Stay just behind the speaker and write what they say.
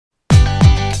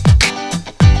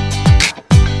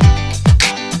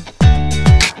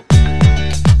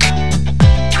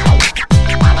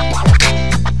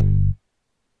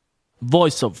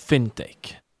Voice of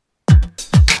Fintech.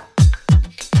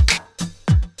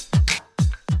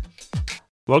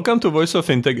 Welcome to Voice of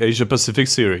Fintech Asia Pacific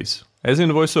series. As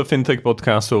in Voice of Fintech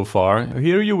podcast so far,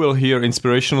 here you will hear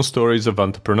inspirational stories of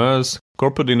entrepreneurs,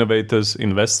 corporate innovators,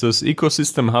 investors,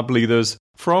 ecosystem hub leaders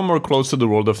from or close to the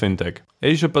world of fintech.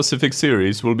 Asia Pacific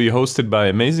series will be hosted by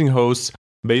amazing hosts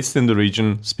based in the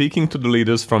region, speaking to the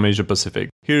leaders from Asia Pacific.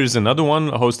 Here is another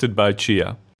one hosted by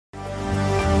Chia.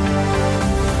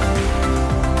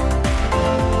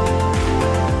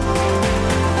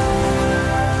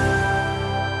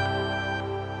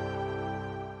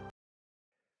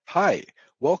 Hi,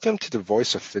 welcome to the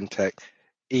Voice of Fintech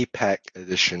APAC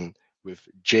edition with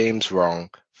James Wong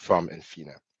from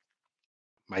Infina.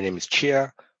 My name is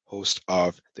Chia, host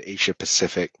of the Asia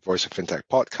Pacific Voice of Fintech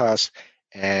podcast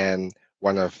and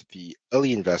one of the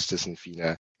early investors in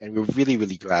Infina, and we're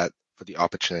really glad for the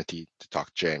opportunity to talk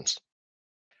to James.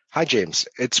 Hi James,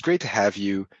 it's great to have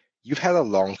you. You've had a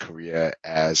long career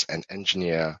as an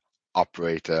engineer,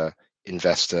 operator,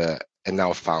 investor, and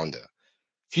now founder.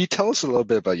 Can you tell us a little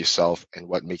bit about yourself and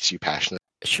what makes you passionate?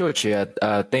 Sure, Chia.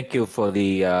 Thank you for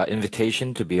the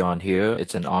invitation to be on here.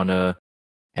 It's an honor,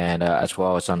 and as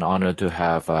well as an honor to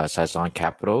have Saison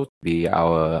Capital be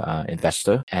our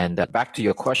investor. And back to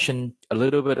your question, a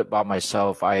little bit about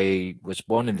myself. I was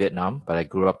born in Vietnam, but I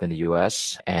grew up in the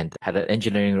US and had an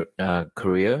engineering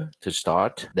career to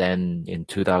start. Then in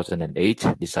 2008,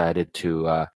 decided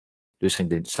to do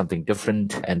something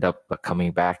different, end up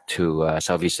coming back to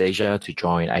Southeast Asia to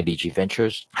join IDG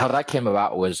Ventures. How that came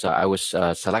about was I was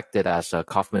selected as a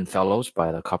Kauffman Fellows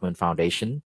by the Kauffman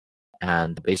Foundation.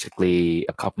 And basically,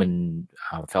 a Kauffman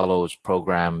Fellows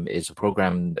program is a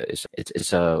program.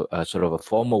 It's a sort of a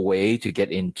formal way to get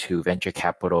into venture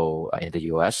capital in the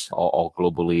U.S. or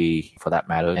globally, for that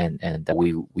matter. And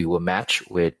we were matched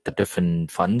with the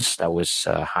different funds that was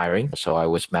hiring. So I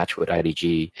was matched with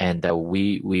IDG, and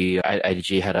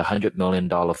IDG had $100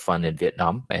 million fund in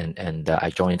Vietnam, and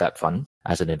I joined that fund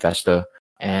as an investor,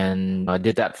 and I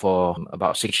did that for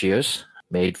about 6 years.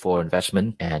 Made for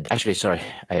investment, and actually,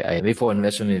 I made for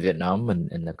investment in Vietnam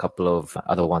and a couple of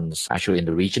other ones actually in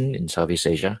the region in Southeast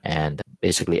Asia, and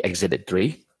basically exited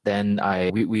 3. Then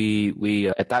we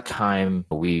at that time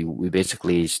we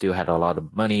basically still had a lot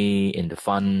of money in the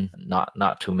fund,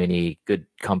 not too many good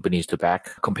companies to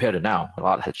back compared to now. A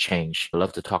lot has changed. I'd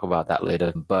love to talk about that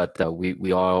later, but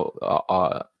we all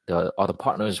are. The other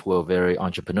partners were very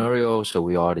entrepreneurial, so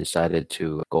we all decided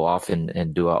to go off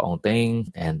and do our own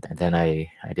thing. And then I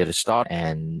did a start,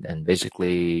 and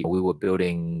basically we were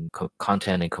building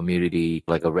content and community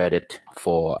like a Reddit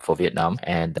for Vietnam.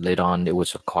 And later on, it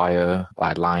was acquired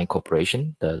by Line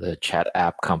Corporation, the chat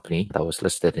app company that was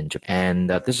listed in Japan.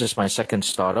 And this is my second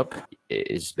startup.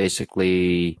 Is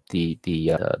basically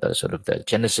the sort of the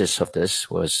genesis of this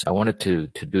was I wanted to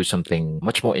do something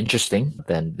much more interesting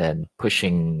than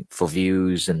pushing for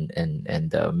views and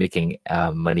making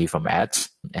money from ads.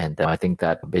 And I think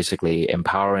that basically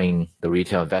empowering the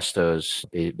retail investors,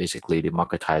 basically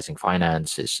democratizing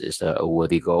finance is a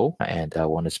worthy goal. And I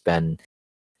want to spend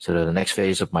sort of the next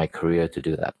phase of my career to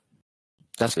do that.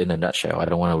 That's in a nutshell. I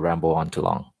don't want to ramble on too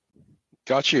long.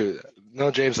 Got you. No,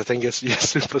 James, I think you're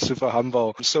super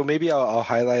humble. So maybe I'll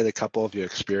highlight a couple of your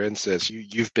experiences.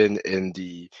 You've been in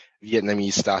the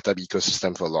Vietnamese startup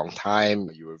ecosystem for a long time.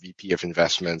 You were VP of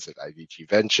investments at IDG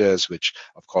Ventures, which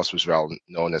of course was well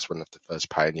known as one of the first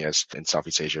pioneers in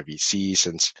Southeast Asia VC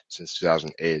since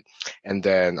 2008. And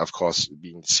then, of course,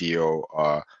 being the CEO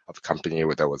of a company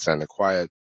that was then acquired.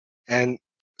 And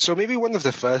so maybe one of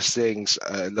the first things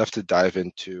I'd love to dive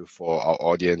into for our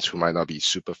audience who might not be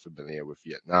super familiar with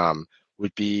Vietnam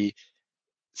would be,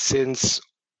 since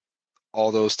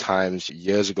all those times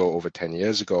years ago, over 10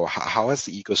 years ago, how has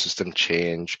the ecosystem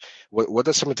changed? What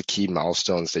are some of the key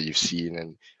milestones that you've seen,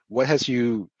 and what has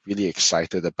you really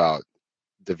excited about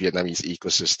the Vietnamese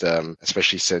ecosystem,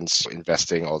 especially since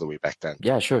investing all the way back then?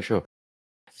 Yeah, sure.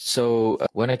 So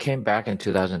when I came back in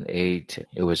 2008,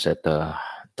 it was at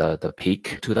the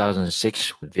peak.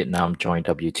 2006, Vietnam joined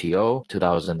WTO.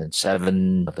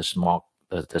 2007,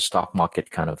 the stock market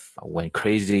kind of went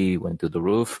crazy, went through the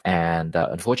roof, and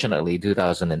unfortunately,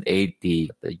 2008,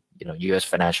 the U.S.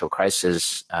 financial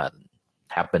crisis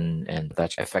happened, and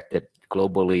that affected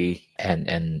globally,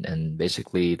 and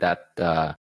basically that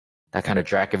kind of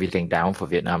dragged everything down for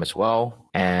Vietnam as well.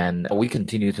 And we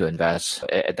continue to invest.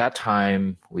 At that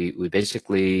time, we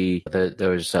basically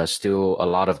there's still a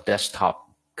lot of desktop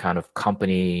kind of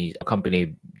company,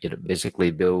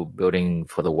 basically building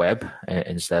for the web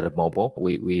instead of mobile.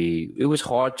 It was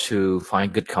hard to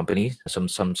find good companies.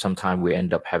 Sometimes we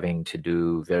end up having to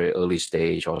do very early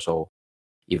stage also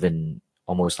even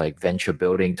almost like venture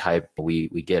building type. We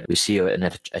see an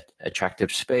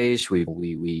attractive space.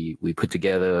 We put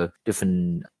together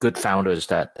different good founders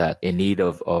that in need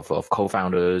of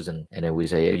co-founders, and then we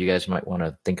say, hey, you guys might want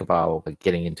to think about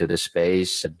getting into this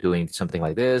space, doing something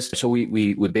like this. So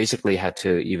we basically had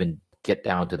to even get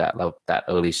down to that level, that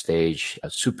early stage,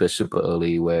 super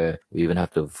early, where we even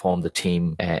have to form the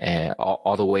team, and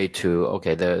all the way to,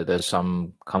 okay, there's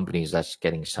some companies that's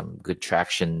getting some good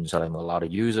traction, selling a lot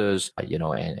of users,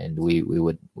 and we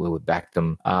would back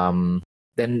them.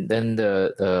 Then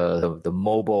the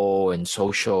mobile and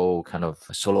social kind of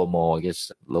solo mo, I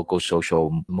guess, local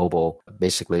social mobile,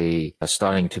 basically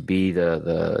starting to be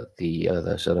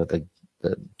the sort of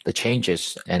the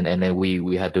changes, and then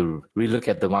we had to relook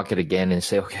at the market again and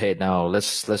say, okay, now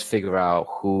let's figure out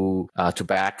who to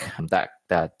back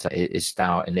that is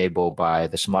now enabled by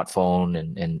the smartphone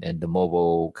and the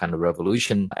mobile kind of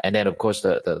revolution. And then of course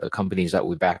the companies that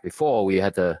we backed before, we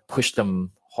had to push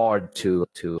them hard to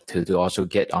also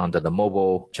get onto the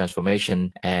mobile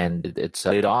transformation. And it's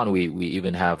later on we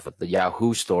even have the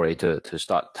Yahoo story to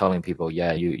start telling people,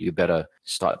 yeah, you better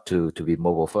start to be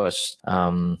mobile first.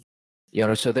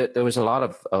 So there was a lot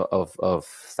of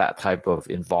that type of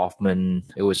involvement.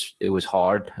 It was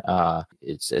hard. And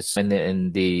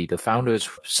the founders,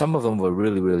 some of them were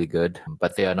really good,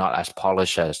 but they are not as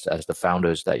polished as the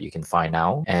founders that you can find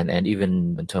now. And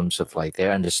even in terms of like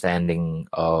their understanding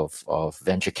of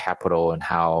venture capital and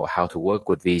how to work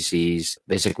with VCs,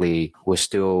 basically we're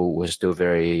still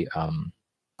very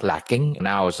lacking.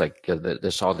 Now it's like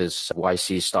there's all this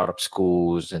YC startup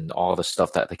schools and all the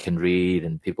stuff that they can read,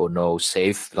 and people know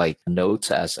safe like notes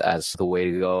as the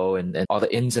way to go, and all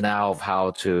the ins and outs of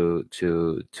how to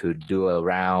do a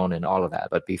round and all of that.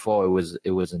 But before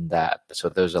it wasn't that. So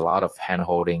there's a lot of hand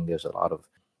holding, there's a lot of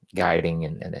guiding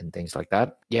and things like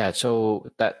that. Yeah, so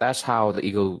that's how the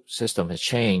ecosystem has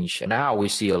changed. And now we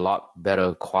see a lot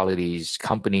better qualities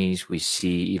companies. We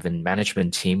see even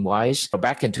management team wise.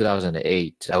 Back in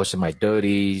 2008, I was in my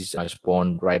 30s. I was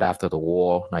born right after the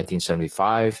war,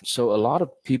 1975. So a lot of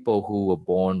people who were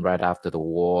born right after the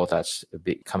war, that's a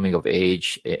bit coming of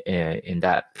age in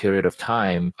that period of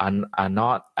time, are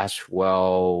not as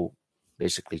well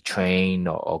basically train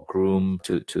or groom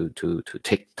to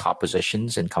take top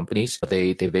positions in companies.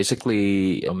 They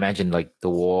basically imagine like the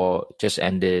war just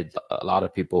ended. A lot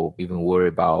of people even worry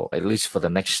about, at least for the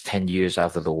next 10 years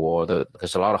after the war,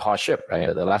 there's a lot of hardship, right?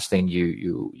 The last thing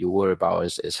you worry about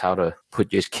is how to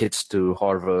put your kids to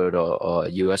Harvard or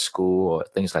US school or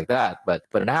things like that. But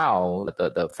now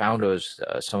the founders,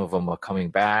 some of them are coming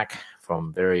back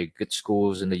from very good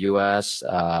schools in the US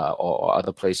or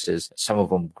other places. Some of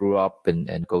them grew up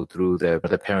and go through their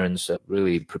parents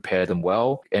really prepare them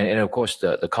well. And of course,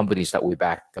 the companies that we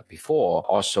backed before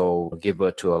also give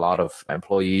birth to a lot of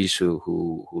employees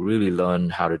who really learn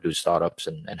how to do startups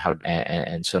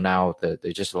and so now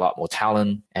there's just a lot more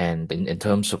talent. And in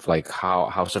terms of like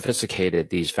how sophisticated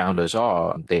these founders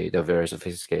are, they're very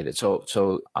sophisticated.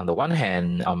 So on the one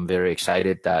hand, I'm very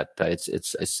excited that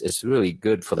it's really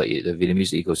good for the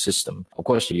Vietnamese ecosystem. Of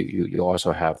course, you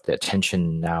also have the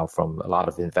attention now from a lot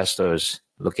of investors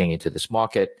looking into this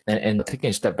market. And taking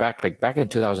a step back, like back in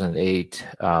 2008,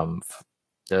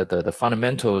 the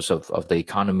fundamentals of the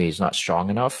economy is not strong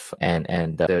enough.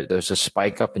 And there's a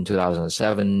spike up in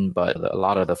 2007, but a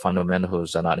lot of the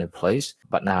fundamentals are not in place.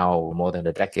 But now, more than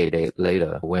a decade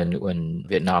later, when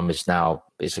Vietnam is now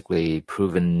basically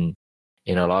proven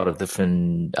in a lot of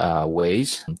different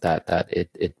ways that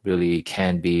it really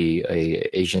can be a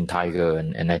Asian tiger.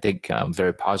 And I think I'm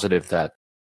very positive that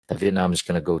Vietnam is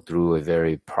going to go through a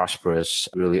very prosperous,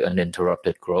 really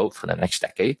uninterrupted growth for the next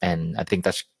decade. And I think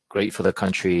that's great for the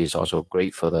country. It's also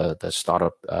great for the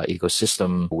startup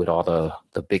ecosystem with all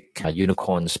the big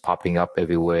unicorns popping up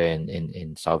everywhere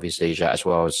in Southeast Asia, as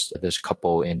well as this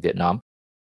couple in Vietnam.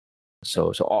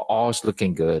 So all is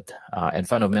looking good, and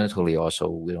fundamentally also,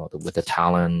 with the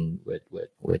talent,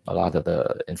 with a lot of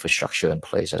the infrastructure in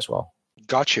place as well.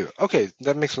 Got you. Okay,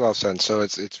 that makes a lot of sense. So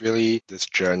it's really this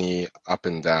journey up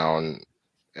and down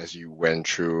as you went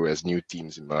through, as new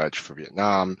themes emerged for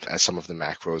Vietnam, as some of the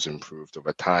macros improved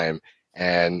over time,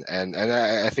 and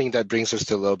I think that brings us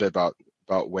to a little bit about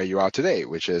where you are today,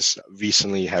 which is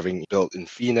recently having built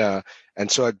Infina.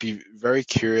 And so I'd be very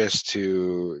curious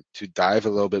to dive a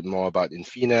little bit more about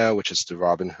Infina, which is the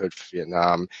Robinhood for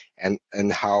Vietnam,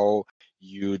 and how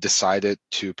you decided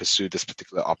to pursue this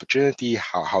particular opportunity,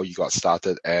 how you got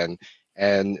started, and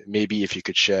maybe if you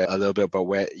could share a little bit about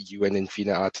where you and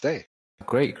Infina are today.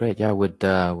 Great. Yeah,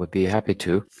 would be happy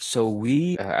to. So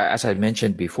we, as I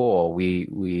mentioned before,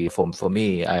 we for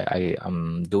me, I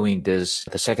am doing this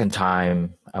the second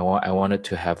time. I wanted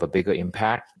to have a bigger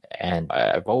impact. And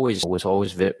I've was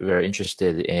always very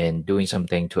interested in doing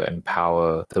something to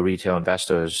empower the retail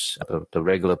investors, the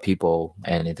regular people,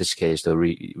 and in this case, the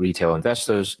retail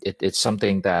investors. It's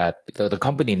something that the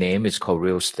company name is called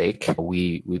Real Stake.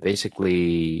 We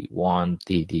basically want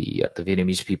the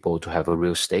Vietnamese people to have a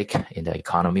real stake in the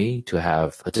economy, to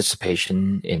have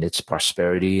participation in its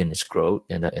prosperity and its growth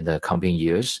in the coming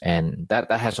years, and that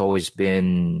has always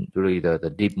been really the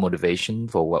deep motivation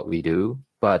for what we do.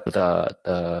 But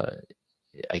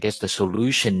I guess the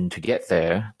solution to get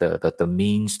there, the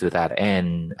means to that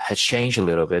end has changed a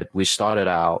little bit. We started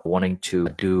out wanting to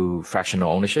do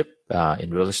fractional ownership in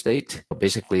real estate.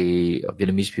 Basically,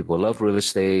 Vietnamese people love real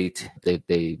estate.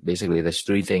 They basically, there's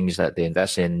three things that they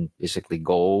invest in: basically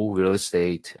gold, real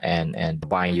estate, and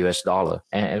buying US dollar.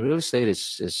 And real estate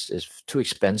is too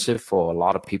expensive for a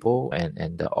lot of people,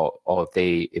 or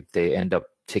if they end up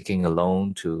taking a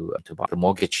loan to buy. The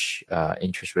mortgage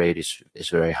interest rate is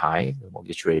very high. The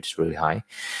mortgage rate is really high.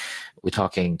 We're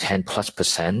talking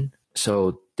 10+%.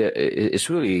 So it's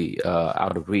really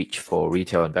out of reach for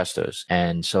retail investors.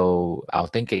 And so our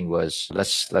thinking was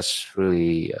let's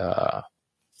really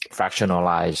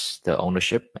fractionalize the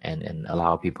ownership and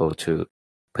allow people to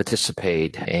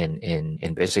participate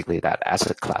in basically that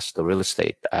asset class, the real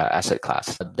estate asset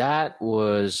class. That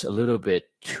was a little bit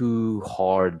too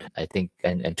hard, I think,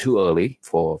 and too early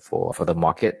for the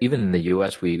market. Even in the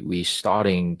US, we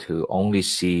starting to only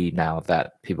see now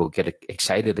that people get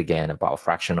excited again about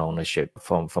fractional ownership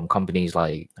from companies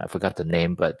like, I forgot the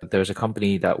name, but there's a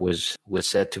company that was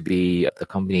said to be the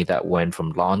company that went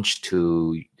from launch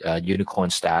to unicorn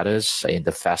status in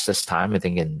the fastest time, I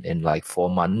think in like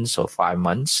 4 months or 5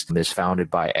 months. It's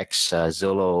founded by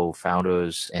ex-Zillow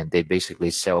founders, and they basically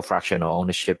sell fractional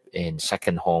ownership in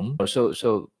second home.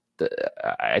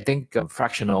 I think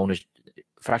fractional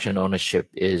ownership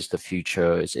is the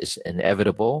future. It's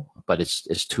inevitable, but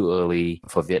it's too early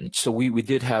for Vietnam. So we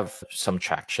did have some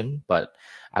traction, but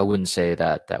I wouldn't say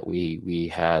that we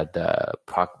had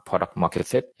product market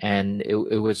fit, and it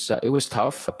was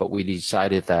tough. But we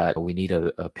decided that we need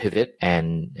a pivot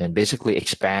and basically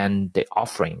expand the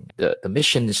offering. The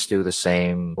mission is still the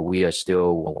same. We are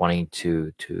still wanting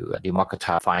to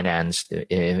democratize finance,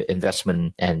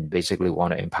 investment, and basically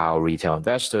want to empower retail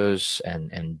investors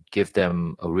and give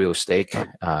them a real stake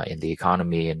in the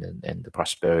economy and the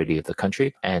prosperity of the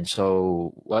country. And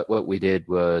so what we did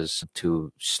was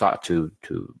to start to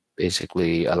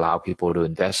basically allow people to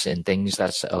invest in things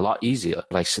that's a lot easier,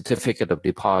 like certificate of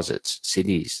deposits,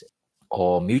 CDs,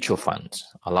 or mutual funds.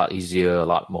 A lot easier, a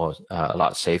lot more, a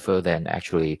lot safer than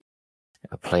actually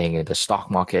playing in the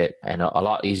stock market, and a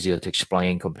lot easier to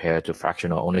explain compared to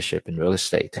fractional ownership in real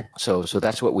estate. So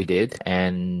that's what we did.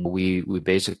 And we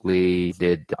basically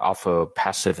did offer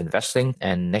passive investing.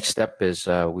 And next step is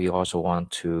we also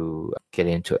want to get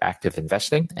into active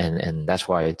investing. And that's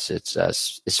why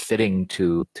it's fitting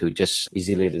to just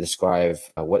easily describe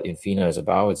what Infina is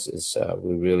about.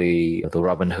 We're really the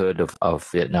Robin Hood of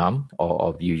Vietnam,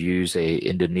 or you use a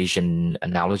Indonesian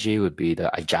analogy would be the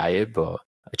Ajaib, or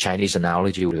a Chinese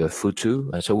analogy with a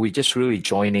Futu. So we're just really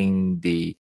joining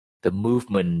the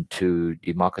movement to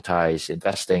democratize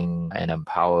investing and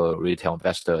empower retail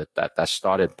investor that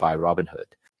started by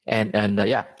Robinhood. And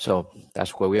yeah, so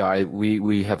that's where we are.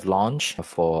 We have launched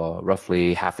for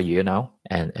roughly half a year now,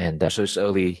 and so it's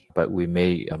early, but we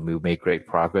made great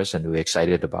progress, and we're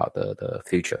excited about the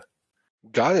future.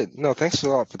 Got it. No, thanks a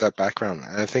lot for that background.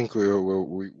 And I think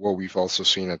what we've also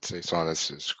seen at Saison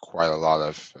is quite a lot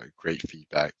of great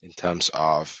feedback in terms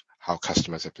of how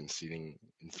customers have been seeing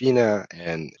Infina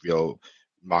and real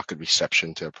market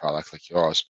reception to a product like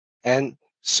yours. And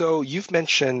so you've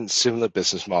mentioned similar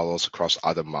business models across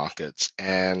other markets,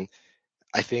 and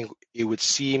I think it would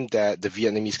seem that the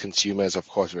Vietnamese consumer is, of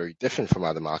course, very different from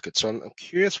other markets. So I'm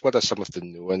curious, what are some of the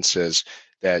nuances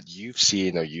that you've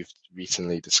seen or you've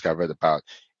recently discovered about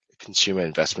consumer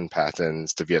investment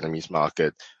patterns, the Vietnamese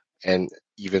market, and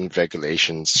even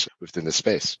regulations within the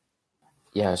space?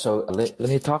 Yeah, so let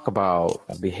me talk about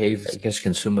behavior, I guess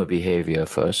consumer behavior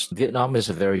first. Vietnam is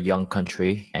a very young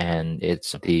country, and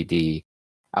it's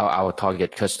our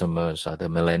target customers are the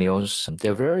millennials.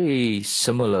 They're very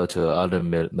similar to other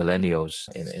millennials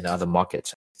in other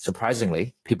markets.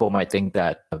 Surprisingly, people might think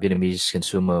that Vietnamese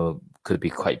consumer could be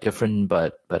quite different,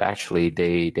 but actually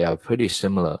they are pretty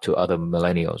similar to other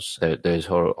millennials. There's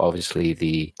obviously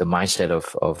the mindset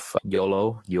of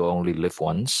YOLO, you only live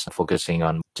once, focusing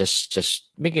on just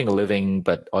making a living,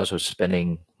 but also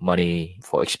spending money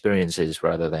for experiences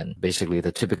rather than basically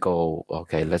the typical,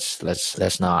 okay, let's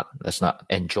not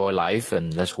enjoy life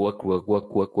and let's work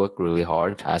really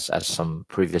hard as some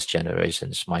previous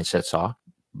generations mindsets are.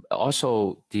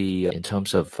 Also, in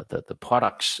terms of the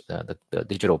products, the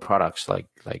digital products like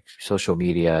social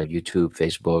media, YouTube,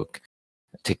 Facebook,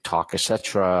 TikTok,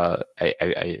 etc.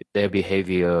 Their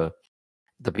behavior,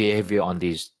 the behavior on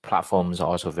these platforms are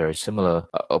also very similar.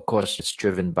 Of course, it's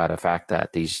driven by the fact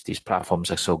that these platforms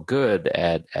are so good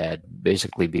at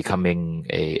basically becoming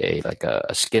a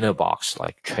Skinner box,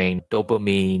 like trained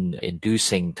dopamine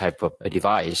inducing type of a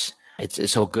device.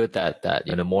 It's so good that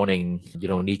in the morning you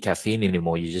don't need caffeine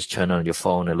anymore. You just turn on your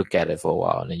phone and look at it for a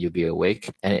while, and then you'll be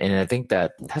awake. And I think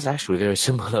that's actually very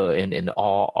similar in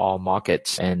all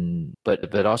markets.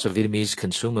 But also Vietnamese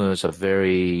consumers are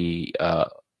very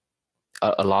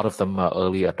a lot of them are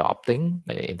early adopting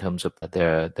in terms of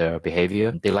their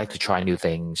behavior. They like to try new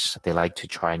things. They like to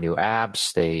try new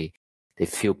apps. They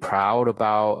feel proud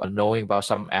about knowing about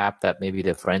some app that maybe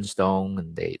their friends don't,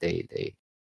 and they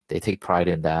take pride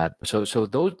in that. So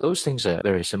those things are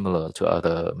very similar to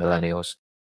other millennials.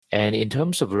 And in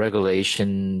terms of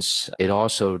regulations, it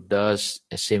also does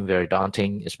seem very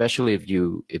daunting, especially if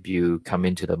you come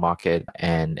into the market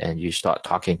and you start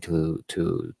talking to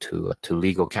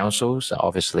legal counsels.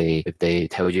 Obviously, if they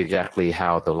tell you exactly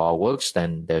how the law works,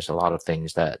 then there's a lot of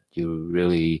things that you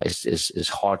really is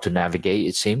hard to navigate,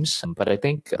 it seems. But I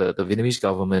think the Vietnamese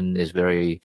government is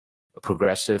very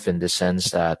progressive in the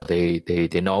sense that they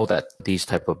know that these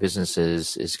type of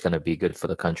businesses is going to be good for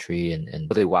the country, and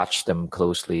they watch them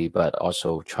closely, but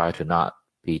also try to not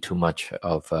be too much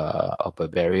of a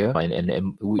barrier.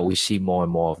 And we see more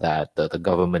and more of that. The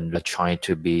government are trying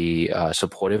to be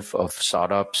supportive of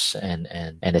startups and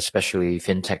especially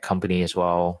fintech company as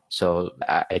well. So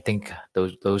I think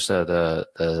those are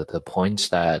the points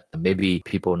that maybe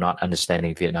people not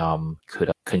understanding Vietnam could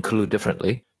conclude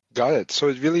differently. Got it. So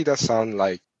it really does sound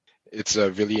like it's a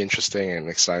really interesting and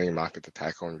exciting market to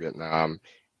tackle in Vietnam,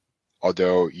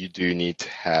 although you do need to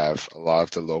have a lot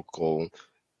of the local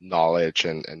knowledge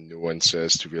and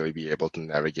nuances to really be able to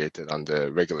navigate it on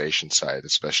the regulation side,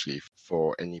 especially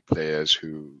for any players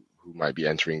who might be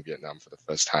entering Vietnam for the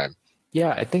first time.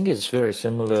 Yeah, I think it's very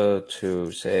similar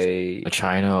to, say,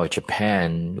 China or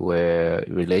Japan, where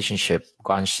relationship,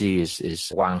 关系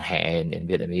is 关係 in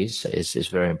Vietnamese, is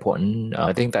very important.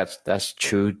 I think that's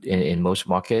true in most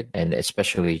market, and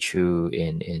especially true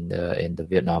in the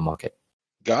Vietnam market.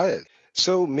 Got it.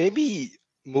 So maybe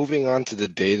moving on to the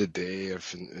day-to-day of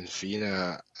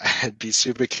Infina, I'd be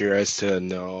super curious to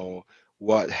know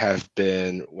what have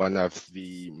been one of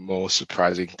the most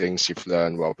surprising things you've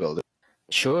learned while building.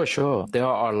 Sure. There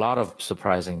are a lot of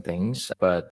surprising things,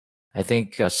 but I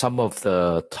think some of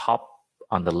the top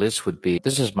on the list would be,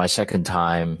 this is my second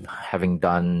time having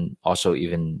done also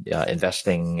even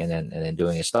investing and then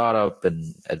doing a startup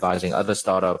and advising other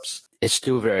startups. It's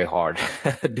still very hard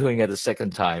doing it a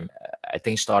second time. I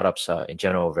think startups are in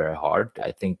general very hard.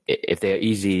 I think if they're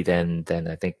easy, then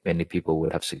I think many people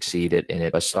would have succeeded in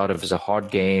it. But startup is a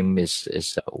hard game,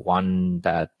 is one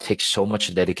that takes so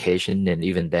much dedication, and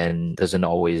even then doesn't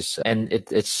always. And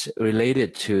it's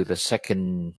related to the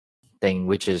second thing,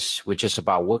 which is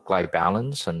about work-life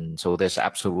balance. And so there's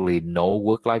absolutely no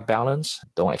work-life balance.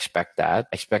 Don't expect that.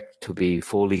 Expect to be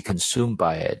fully consumed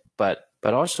by it. But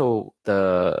also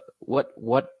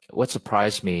what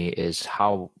surprised me is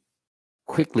how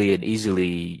quickly and easily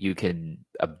you can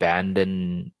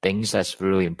abandon things that's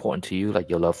really important to you, like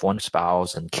your loved one,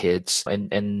 spouse, and kids.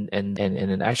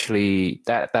 And actually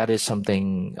that is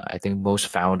something I think most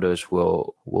founders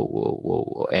will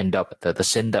end up, the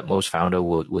sin that most founder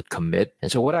would commit.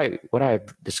 And so what I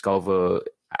discover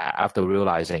after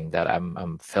realizing that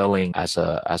I'm failing as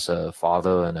a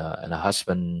father and a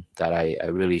husband, that I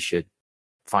really should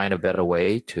find a better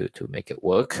way to make it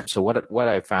work. So what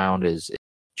I found is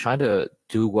trying to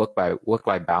do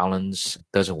work-life balance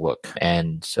doesn't work.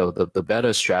 And so the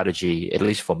better strategy, at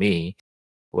least for me,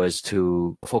 was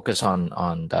to focus on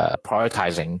the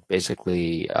prioritizing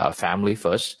basically family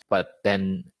first. But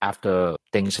then after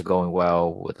things are going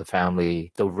well with the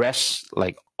family, the rest,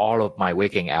 like all of my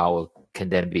waking hour, can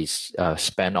then be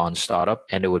spent on startup,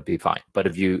 and it would be fine. But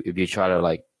if you try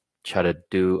to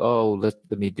do, let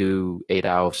me do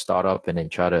 8-hour startup and then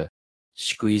try to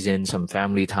squeeze in some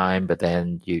family time, but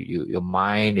then your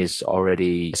mind is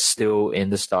already still in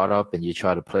the startup and you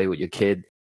try to play with your kid,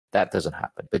 that doesn't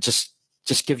happen. But just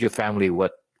just give your family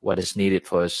what is needed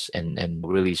first, and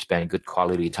really spend good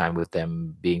quality time with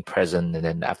them, being present. And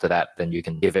then after that, then you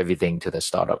can give everything to the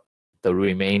startup, the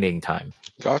remaining time.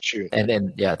 Got you. And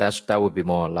then, yeah, that would be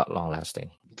more long lasting.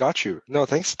 Got you. No,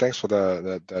 thanks for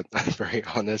that very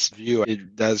honest view.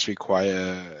 It does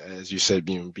require, as you said,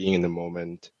 being in the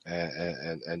moment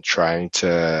and trying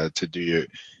to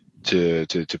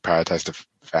prioritize the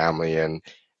family and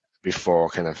before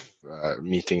kind of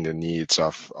meeting the needs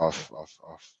of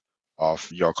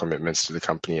your commitments to the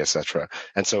company, etc.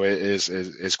 And so it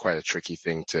is quite a tricky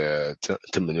thing to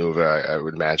maneuver, I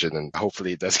would imagine, and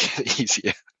hopefully it does get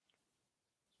easier.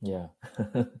 Yeah.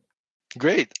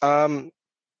 Great.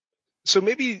 So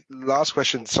maybe last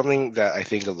question, something that I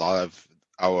think a lot of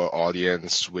our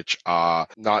audience, which are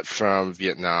not from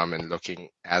Vietnam and looking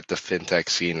at the fintech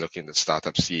scene, looking at the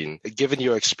startup scene, given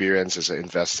your experience as an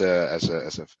investor, as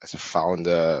a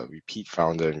founder, repeat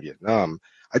founder in Vietnam,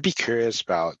 I'd be curious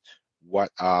about what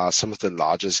are some of the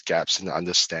largest gaps in the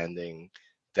understanding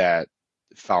that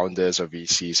founders or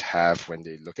VCs have when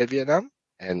they look at Vietnam,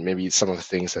 and maybe some of the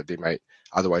things that they might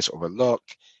otherwise overlook.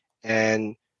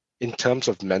 And in terms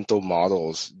of mental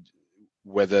models,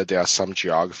 whether there are some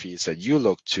geographies that you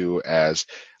look to as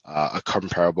a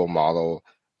comparable model,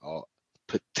 or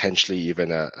potentially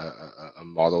even a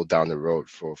model down the road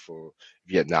for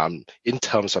Vietnam in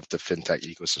terms of the fintech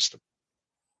ecosystem.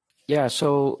 Yeah,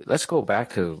 so let's go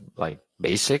back to like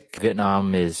basic.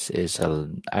 Vietnam is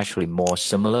actually more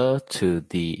similar to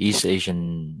the East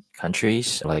Asian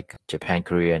countries like Japan,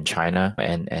 Korea, and China,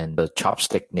 and the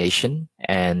chopstick nation.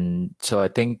 And so I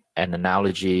think an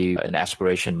analogy, an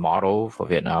aspiration model for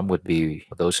Vietnam would be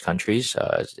those countries,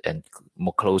 and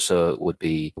more closer would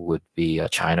be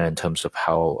China in terms of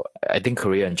how I think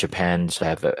Korea and Japan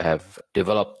have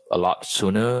developed a lot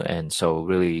sooner. And so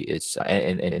really it's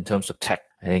in terms of tech,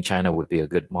 I think China would be a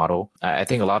good model. I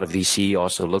think a lot of VC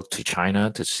also look to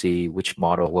China to see which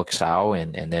model works out,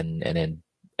 and then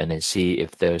see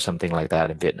if there's something like that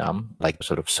in Vietnam, like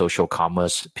sort of social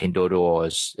commerce. Pinduoduo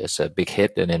is a big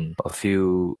hit, and then a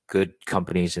few good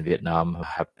companies in Vietnam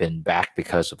have been backed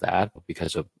because of that,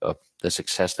 because of the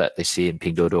success that they see in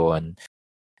Pinduoduo, and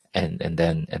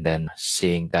then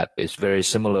seeing that it's very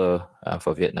similar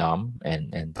for Vietnam,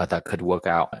 and but that could work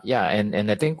out. Yeah,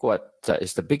 and I think what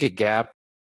is the biggest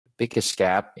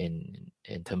gap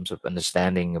in terms of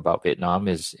understanding about Vietnam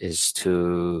is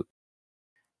to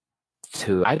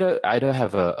either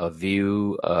have a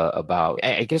view about,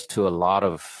 I guess, to a lot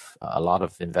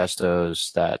of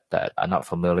investors that are not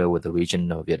familiar with the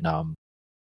region of Vietnam.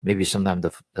 Maybe sometimes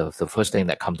the first thing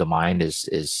that comes to mind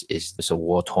is a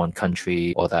war-torn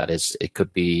country, or that it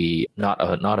could be not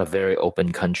a very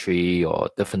open country, or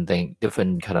different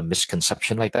kind of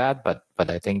misconception like that. But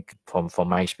I think from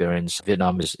my experience,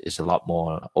 Vietnam is a lot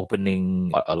more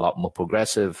opening, a lot more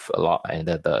progressive, and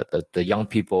the young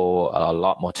people are a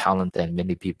lot more talented than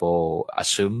many people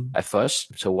assume at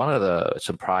first. So one of the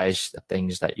surprise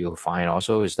things that you'll find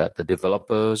also is that the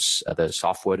developers, the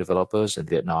software developers in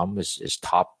Vietnam is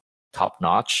top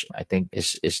notch. I think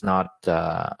it's not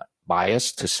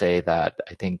biased to say that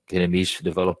I think Vietnamese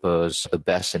developers are the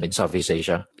best in Southeast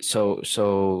Asia. So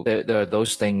there are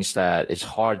those things that it's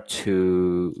hard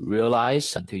to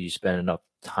realize until you spend enough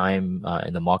time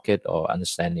in the market or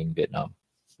understanding Vietnam.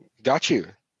 Got you.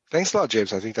 Thanks a lot,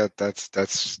 James. I think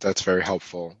that's very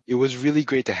helpful. It was really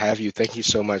great to have you. Thank you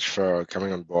so much for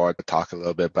coming on board to talk a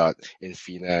little bit about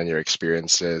Infina and your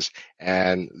experiences,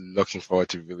 and looking forward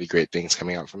to really great things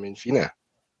coming out from Infina.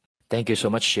 Thank you so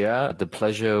much, Shia. The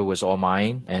pleasure was all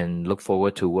mine, and look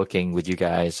forward to working with you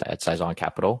guys at Saison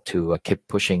Capital to keep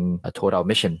pushing toward our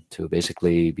mission to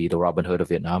basically be the Robin Hood of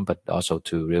Vietnam, but also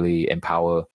to really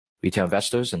empower retail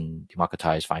investors and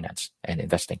democratize finance and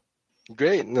investing.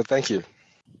 Great. No, thank you.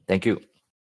 Thank you.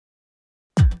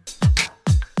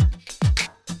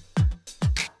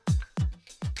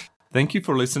 Thank you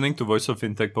for listening to Voice of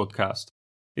Fintech podcast.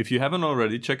 If you haven't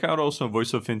already, check out also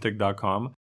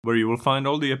voiceoffintech.com, where you will find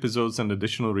all the episodes and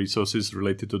additional resources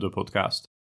related to the podcast.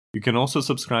 You can also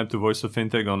subscribe to Voice of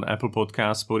Fintech on Apple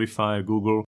Podcasts, Spotify,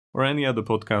 Google, or any other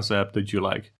podcast app that you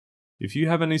like. If you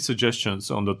have any suggestions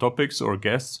on the topics or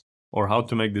guests, or how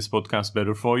to make this podcast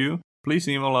better for you, please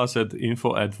email us at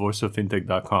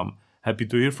info@voiceoffintech.com. Happy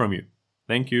to hear from you.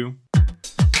 Thank you.